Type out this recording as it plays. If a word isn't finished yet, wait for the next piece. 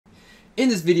In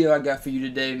this video I got for you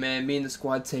today, man, me and the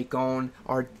squad take on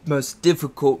our most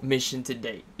difficult mission to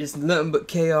date. It's nothing but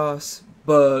chaos,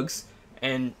 bugs,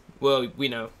 and, well, we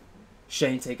know,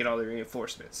 Shane taking all the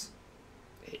reinforcements.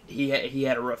 He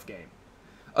had a rough game.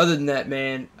 Other than that,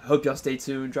 man, I hope y'all stay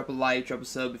tuned. Drop a like, drop a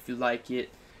sub if you like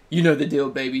it. You know the deal,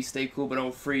 baby. Stay cool, but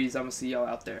don't freeze. I'm gonna see y'all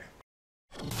out there.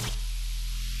 Oh,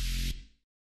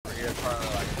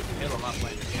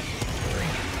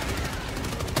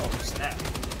 snap.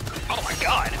 Oh my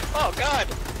god! Oh god!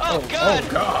 Oh god! Oh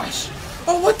gosh!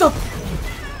 Oh, what the?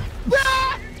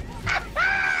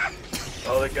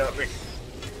 Oh, they got me.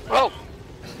 Oh!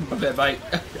 My bad, Mike.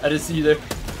 I didn't see you there.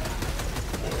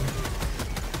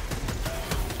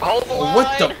 Hold the line!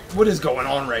 What the? What is going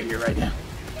on right here, right now?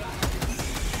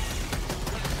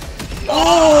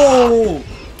 Oh!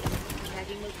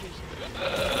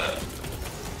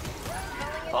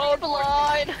 Hold the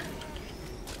line!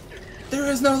 There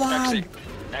is no line.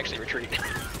 Actually retreat.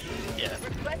 Yeah.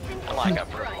 I line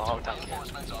up for a long time.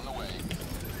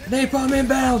 Napalm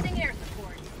inbound.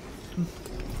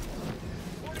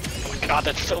 Oh my god,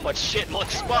 that's so much shit in one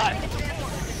spot!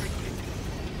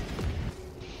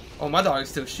 Oh, my dog is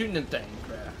still shooting them things,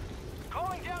 bruh.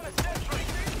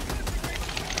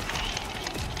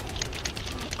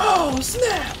 Oh,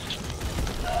 snap!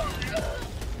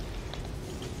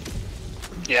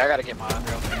 Yeah, I gotta get my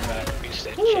real thing back. We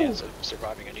stand a chance of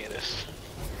surviving any of this.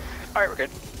 Alright, we're good.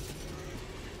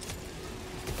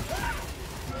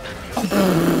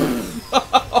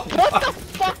 What the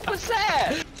fuck was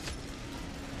that?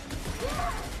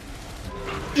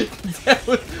 That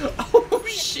was, oh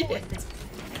shit!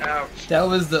 Ouch. That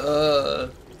was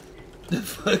the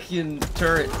fucking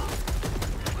turret.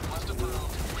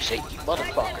 Shit, you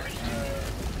motherfucker.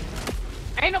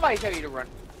 Ain't nobody tell you to run.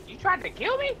 You tried to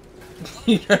kill me?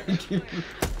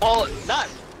 Well, not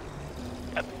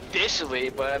officially,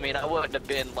 but I mean, I wouldn't have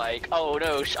been like, oh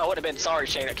no, I would have been sorry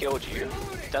Shane I killed you.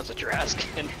 If that's what you're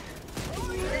asking.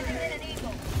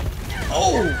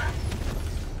 Oh!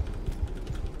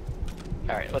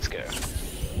 Alright, let's go.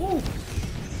 Woo.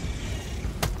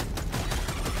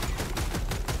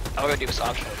 I'm gonna do this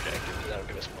optional objective, because that'll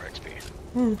give us more XP.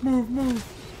 Move.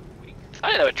 I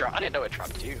didn't know it dropped. I didn't know it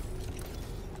dropped too.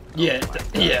 Yeah,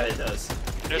 yeah, it does.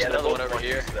 There's another one over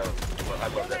here. I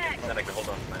love that. Then I can hold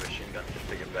on to my machine gun just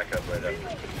to get back up right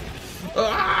after.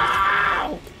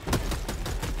 Ow!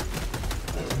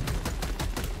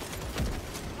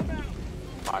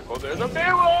 Michael, there's a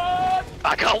big one!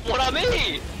 I got one on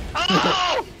me!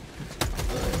 Oh!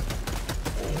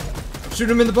 Shoot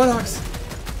him in the buttocks.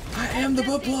 I am the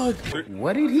butt plug.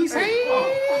 What did he say?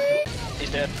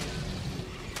 He's dead.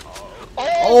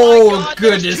 Oh, my God,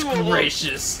 goodness there's two of them.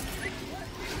 gracious.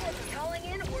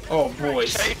 Oh,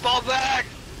 boys. Shane, fall back!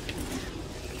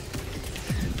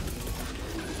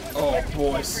 Oh,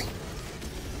 boys.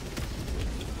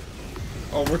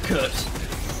 Oh, we're cooked.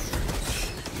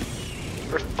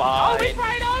 We're fine. Oh, he's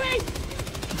right on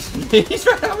me! He's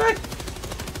right on me.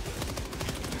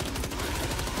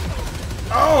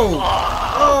 Oh!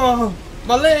 Oh!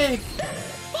 My leg!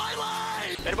 My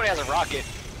line! If anybody has a rocket,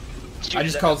 shoot I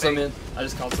just it called at some me. in.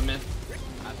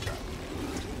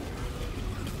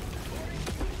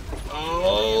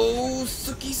 Oh,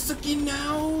 sucky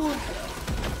now.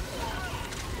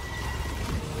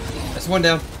 That's one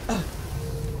down.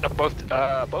 No, both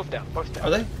down. Are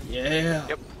they? Yeah.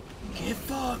 Yep. Get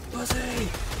fucked, pussy.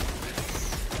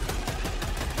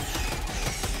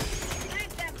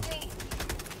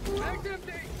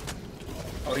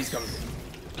 Oh, he's coming.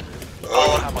 Oh, I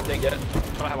don't have my thing yet. I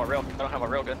don't have my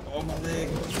real gun. Oh, my leg.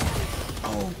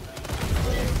 Oh.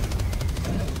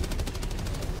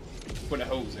 Where the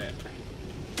hose at?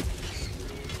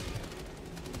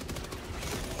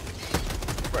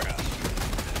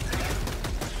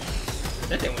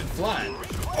 That thing went flying.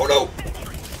 Oh no!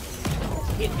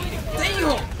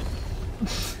 Damn!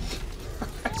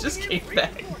 I just came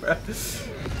back, bro.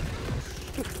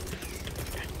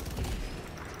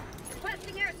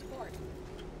 Requesting air support.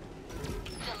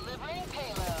 Delivering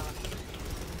payload.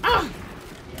 Ah!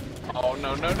 Oh, no!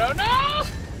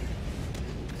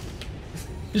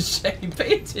 Shane,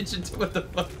 pay attention to what the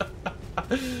fuck.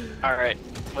 Alright,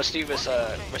 let's do this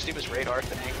radar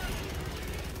thing.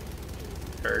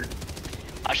 Heard.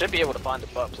 I should be able to find the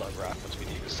butt plug rock once we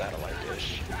do the satellite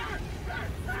dish.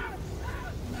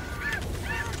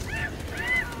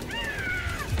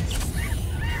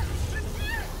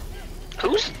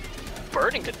 Who's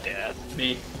burning to death?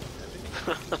 Me.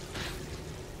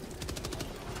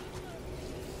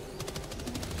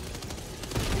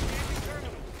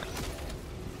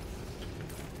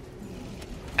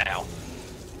 Ow.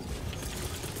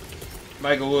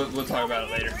 Michael, we'll talk about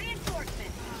it later.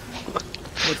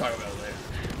 We'll talk about it later.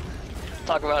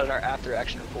 Talk about it in our after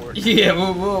action report. Yeah,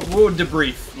 we'll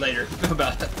debrief later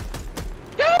about that.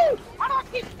 Dude! I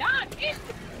don't keep dying.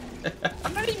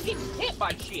 I'm not even getting hit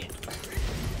by shit.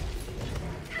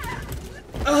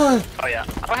 Oh yeah,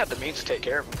 I don't have the means to take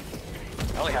care of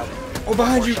him. I only have. Oh,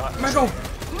 behind you, shots. Michael!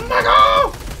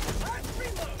 Michael!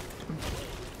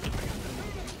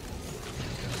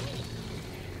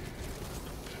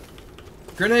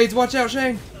 Grenades, watch out,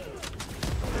 Shane!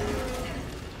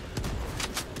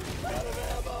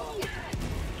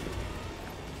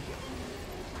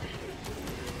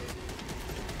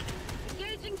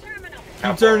 Engaging terminal.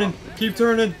 Keep turning, keep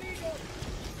turning.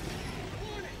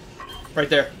 Right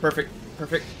there, perfect,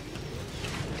 perfect.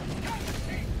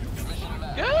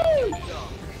 Dude!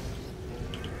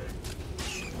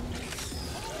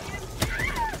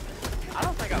 I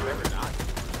don't think I've ever died.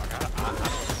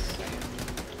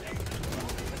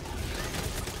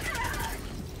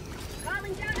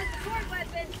 Calling down a support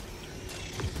weapon.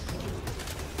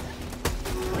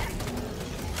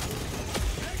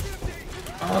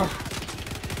 Oh,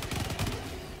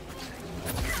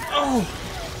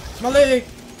 oh, my leg.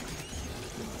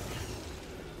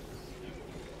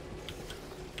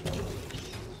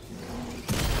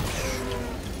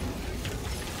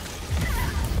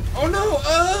 Oh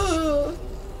no!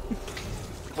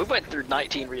 We went through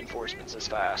 19 reinforcements this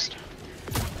fast.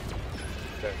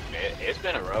 It's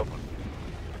been a rough one.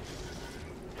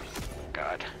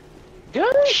 God. Dude!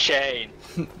 Shane,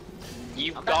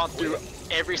 you've I'm gone not through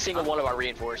quitting. every single one of our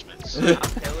reinforcements. I'm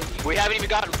telling you. We haven't even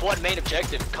gotten one main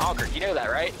objective conquered. You know that,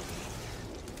 right?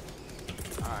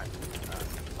 Alright.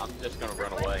 I'm just gonna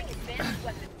run away. Advanced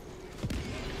weapon.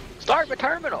 Start the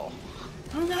terminal.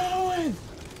 I'm going.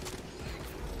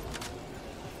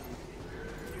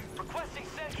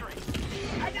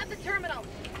 I got the terminal.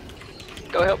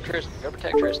 Go help Tristan. Go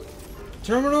protect Tristan.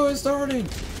 Terminal is starting.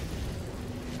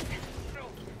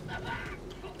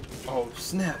 Oh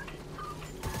snap!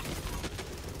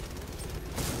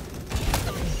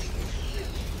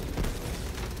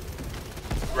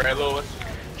 Red Lewis.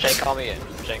 Shane, call me in.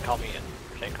 Shane, call me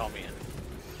in. Shane, call me in.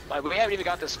 Like, we haven't even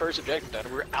got this first objective done.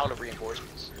 We're out of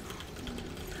reinforcements.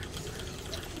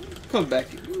 Come back.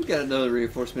 We got another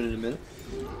reinforcement in a minute.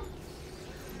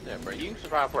 Yeah, bro, you can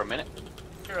survive for a minute.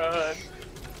 Run.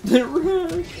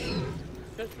 Run.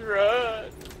 Just run.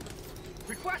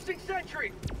 Requesting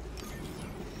sentry.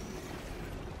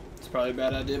 It's probably a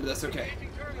bad idea, but that's okay. Engaging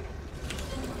terminal.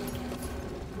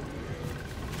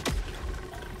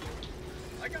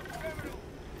 I got the terminal.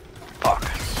 Fuck.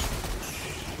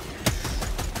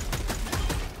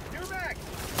 You're back.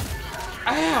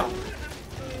 Ow!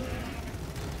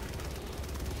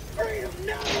 Freedom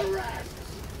never rests.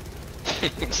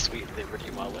 Sweet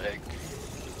liberty, my leg.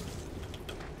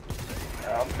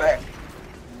 I'm back.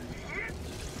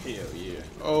 Hell yeah.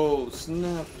 Oh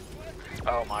snap!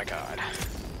 Oh my god.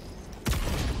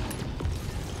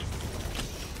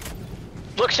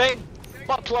 Look, Shane!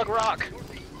 Butt plug rock!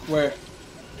 Where?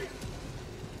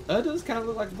 That does kind of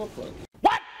look like a butt plug.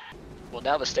 Well,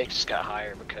 now the stakes just got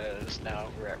higher because now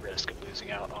we're at risk of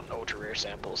losing out on ultra rare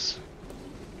samples.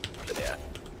 But yeah.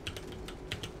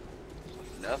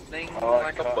 Nothing Oh,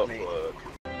 like a caught butt me. plug.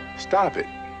 Stop it.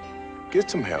 Get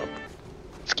some help.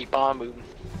 Let's keep on moving.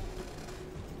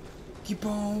 Keep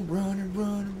on running,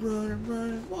 running, running,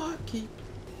 running. Why keep?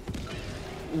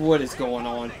 What is going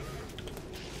on?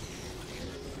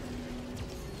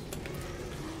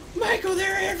 Michael,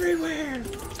 they're everywhere!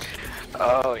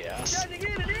 Oh, yes.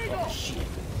 Oh, shit.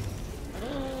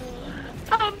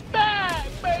 I'm back,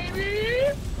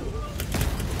 baby!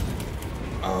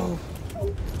 Oh.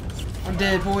 I'm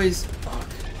dead, boys. Fuck.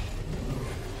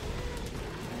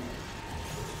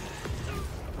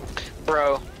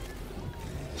 Bro.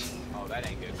 Oh, that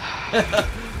ain't good.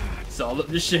 It's all up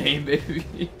to Shane,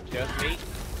 baby. Just me?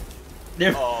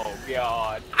 There. Oh,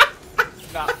 God.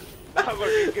 not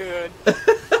looking good.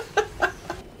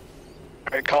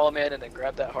 Alright, call him in and then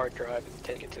grab that hard drive and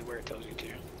take it to where it tells you to.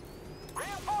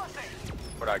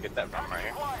 Where'd I get that from right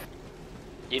here?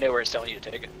 You know where it's telling you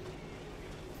to take it.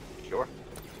 Sure.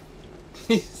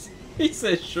 He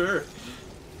said sure.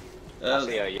 I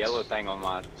see a yellow thing on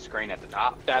my screen at the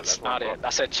top. so That's what not I'm it. looking- I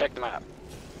said check the map.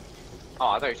 Oh,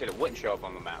 I thought you said it wouldn't show up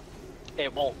on the map.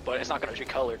 It won't, but it's not going to be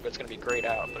colored, but it's going to be grayed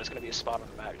out, but it's going to be a spot on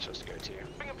the map you're supposed to go to.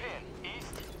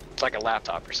 It's like a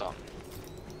laptop or something.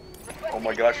 Oh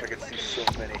my gosh, I can see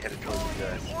so many headed towards you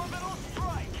guys.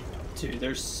 Dude,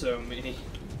 there's so many.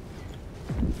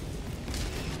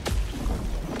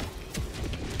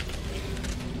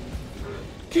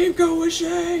 Keep going,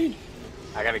 Shane!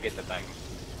 I gotta get the thing.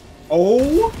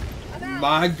 Oh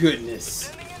my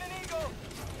goodness.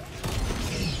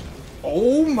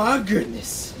 Oh my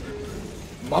goodness.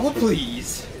 Mama,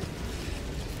 please.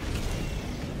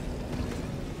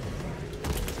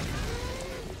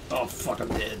 Oh fuck, I'm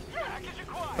dead.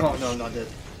 Oh no, I'm not dead.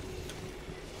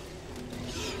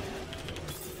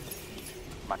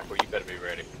 Michael, you better be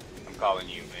ready. I'm calling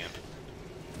you, man.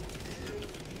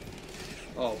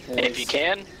 Oh, boys. If you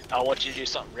can, I want you to do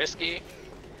something risky.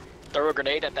 Throw a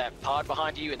grenade at that pod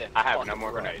behind you and then I have fucking no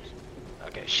more run. grenades.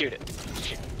 Okay, shoot it.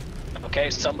 Shoot. Okay,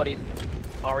 somebody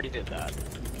already did that.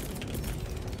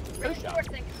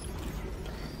 Reinforcing.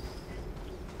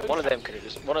 One of them could have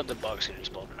just, one of the bugs could have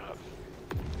just blown it up.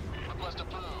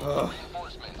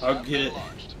 I'll get it.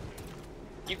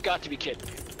 You've got to be kidding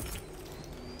me.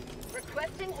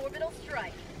 Requesting orbital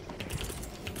strike.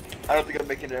 I don't think I'm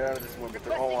making it out of this one, but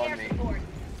they're all Requesting on air me. support.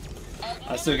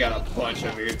 I still got a bunch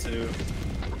over here too.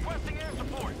 Requesting air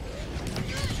support.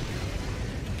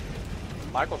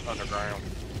 Michael's underground.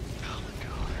 Oh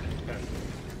my god.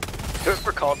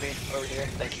 Whoever called me over here,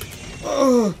 thank you.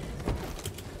 Oh.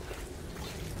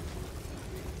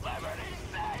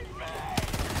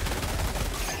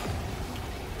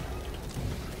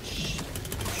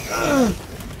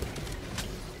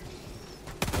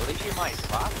 At least you might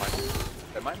survive, Michael.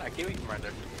 They might not kill you from right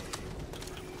there.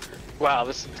 Wow,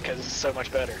 this is because this is so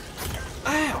much better.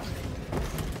 Ow!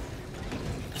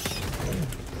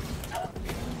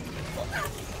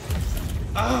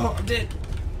 Oh, I'm dead.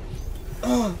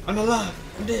 Oh, I'm alive.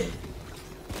 I'm dead.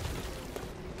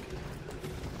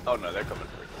 Oh no, they're coming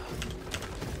for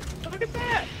you. Look at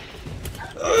that!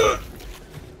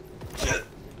 Shit.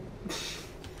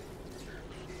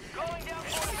 Calling down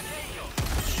fortification.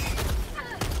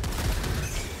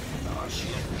 Oh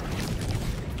shit.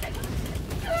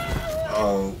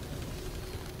 Oh.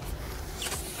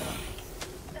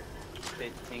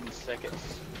 15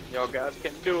 seconds. Y'all guys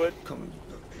can do it. Come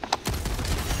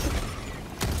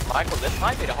Michael, this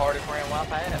might be the hardest round I've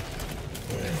had.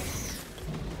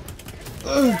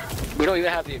 on. We don't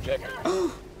even have the objective.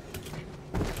 Oh.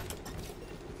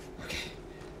 Okay.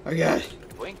 I got it.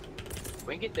 We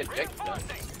can get the objective done.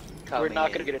 We're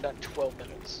not gonna get it done in 12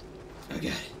 minutes. I got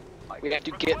it. We have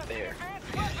to get there.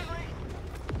 I got it.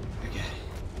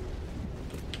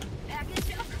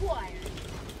 Package acquired.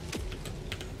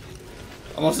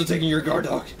 I'm also taking your guard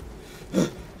dog. I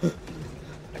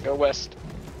go west.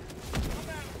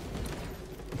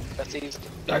 That's east.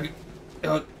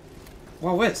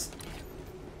 Why west?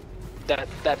 That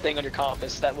thing on your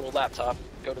compass, that little laptop.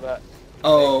 Go to that.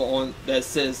 Oh, on that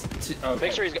says. Okay.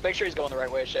 Make sure he's going the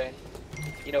right way, Shane.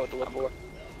 You know what to look for.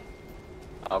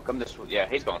 Oh, come this way. Yeah,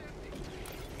 he's going.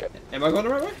 Am I going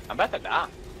the right way? I'm about to die.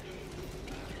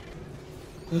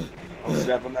 Oh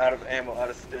snap, I'm out of ammo, out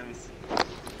of stims.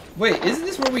 Wait, isn't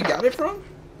this where we got it from?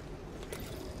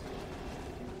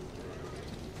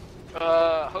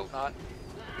 Hope not.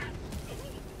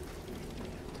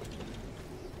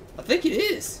 I think it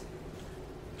is.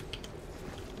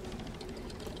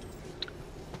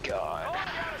 God.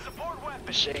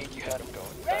 Shane, you had him going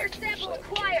Rare back to where sample that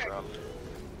came acquired. from.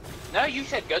 No, you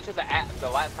said go to the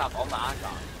laptop on the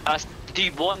icon. The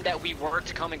one that we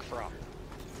weren't coming from.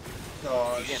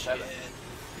 Oh You didn't say that.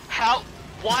 How?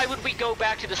 Why would we go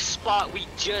back to the spot we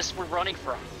just were running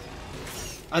from?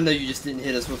 I know you just didn't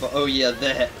hit us with a, oh yeah,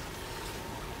 that.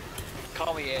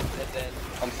 Call me in, and then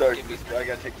I'm sorry, give me I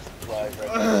gotta take the supplies right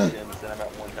now, stims, and I'm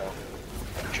at 1 health.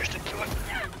 Tristan to it.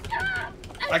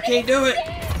 I can't do it.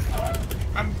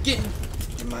 I'm getting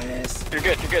in my ass. You're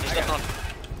good. There's nothing on.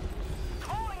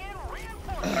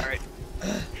 All right.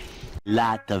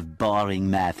 Lot of boring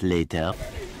math later.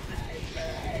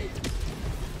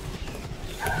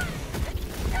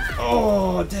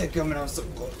 Oh, dead coming out so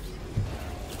close.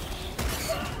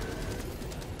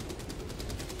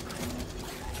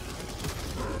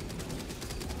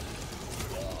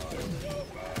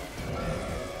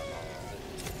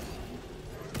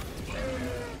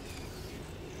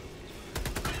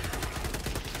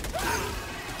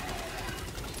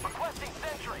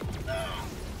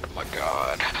 Oh my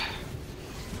God.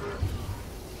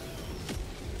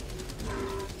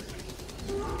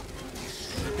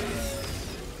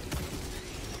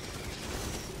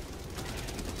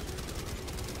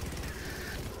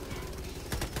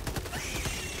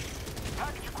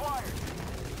 Package acquired.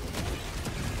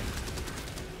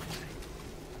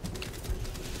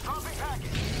 Dropping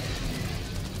package.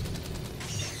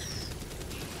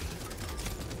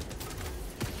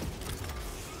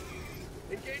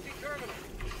 Engaging terminal.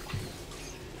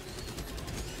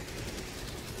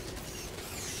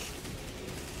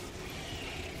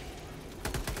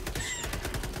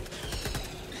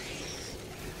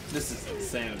 This is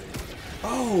insanity.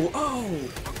 Oh!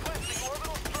 Requesting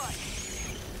orbital strike.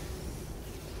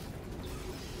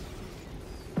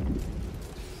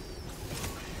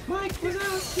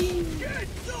 On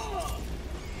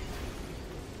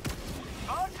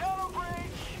tunnel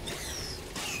breach.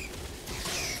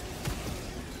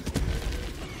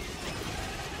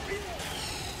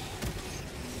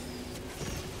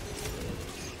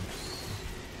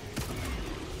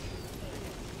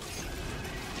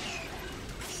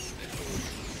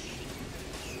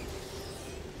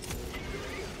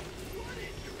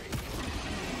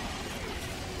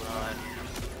 Run.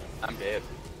 I'm dead.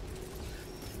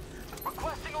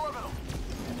 Requesting orbital.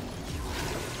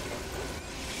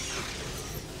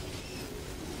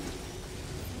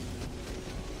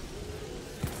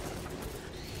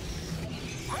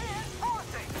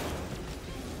 Reinforcing.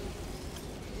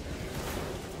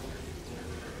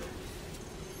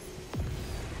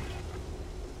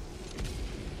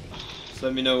 So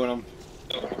let me know when I'm.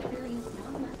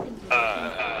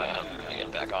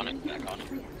 Get back on it. Back on it.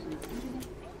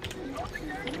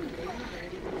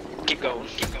 Keep going.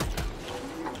 Keep going.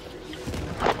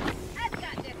 I've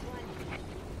got this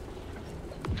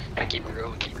one. Keep her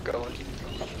going. Keep her going.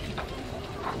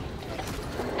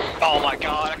 Oh my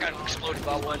god! I got exploded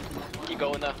by one. Keep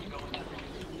going though.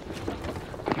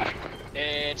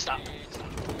 And stop.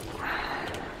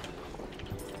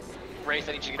 Wraith,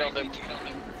 I need you to get on the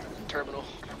terminal.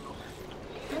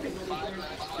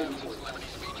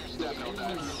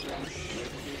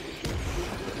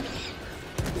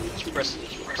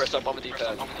 Press up on the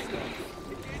D-pad.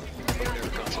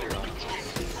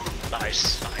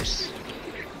 Nice, nice.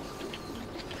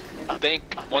 I think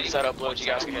once that uploads, you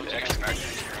guys can hit the extract.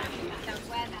 Sounds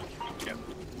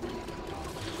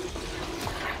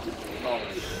well.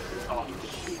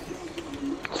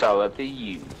 It's all up to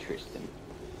you, Tristan.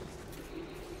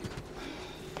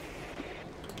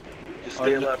 Just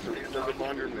stay alive for a little bit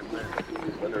longer and then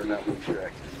whether or not we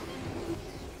track.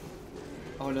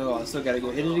 Oh no, I still gotta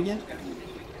go hit it again?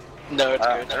 No, it's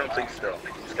I good. don't think so.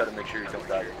 You just gotta make sure you don't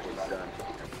die before it's done.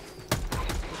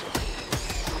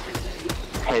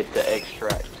 Hit the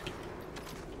extract.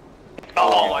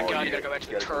 Oh my god, you gotta go back to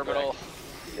the terminal.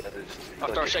 Yeah, there's. Oh,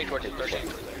 throw Shane towards it, throw Shane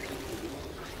towards there.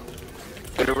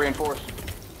 Go to reinforce.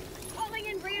 Calling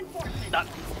in reinforcements. Not,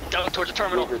 go towards the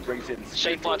terminal. Whoever brings it in.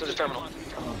 Shane fly towards the terminal.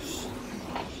 Oh shit.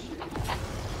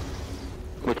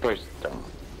 Which way's the terminal?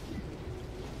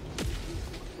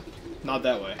 Not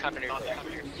that way. Come here, come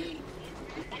here.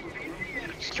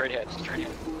 Straight ahead, straight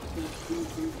ahead.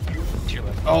 To your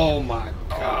left. Oh my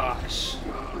gosh.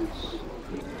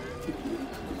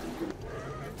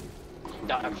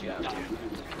 Dive, yeah.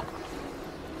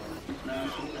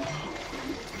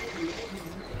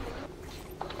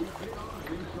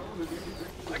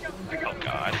 Oh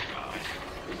god.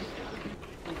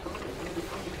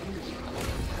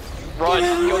 Run!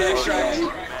 Go to extract!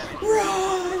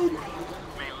 Run!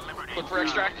 Look for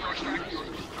extract.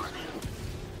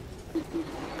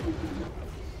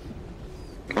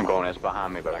 I'm going, it's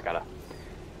behind me, but I gotta.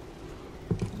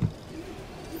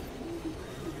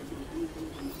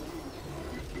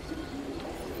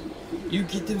 You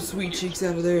get them sweet cheeks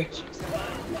out of there.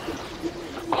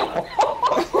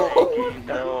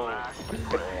 No.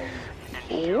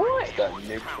 What? Got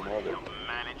nuked from other.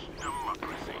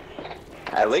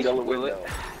 At least Still a we window.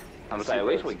 I'm gonna say at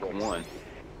least we won.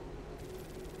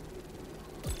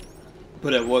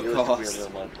 But at what It was cost?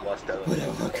 weird when I lost out on But at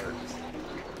the what card.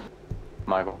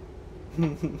 Michael.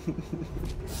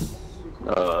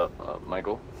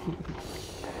 Michael.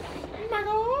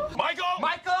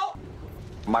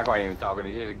 Michael ain't even talking,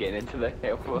 he's just getting into the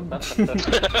hell.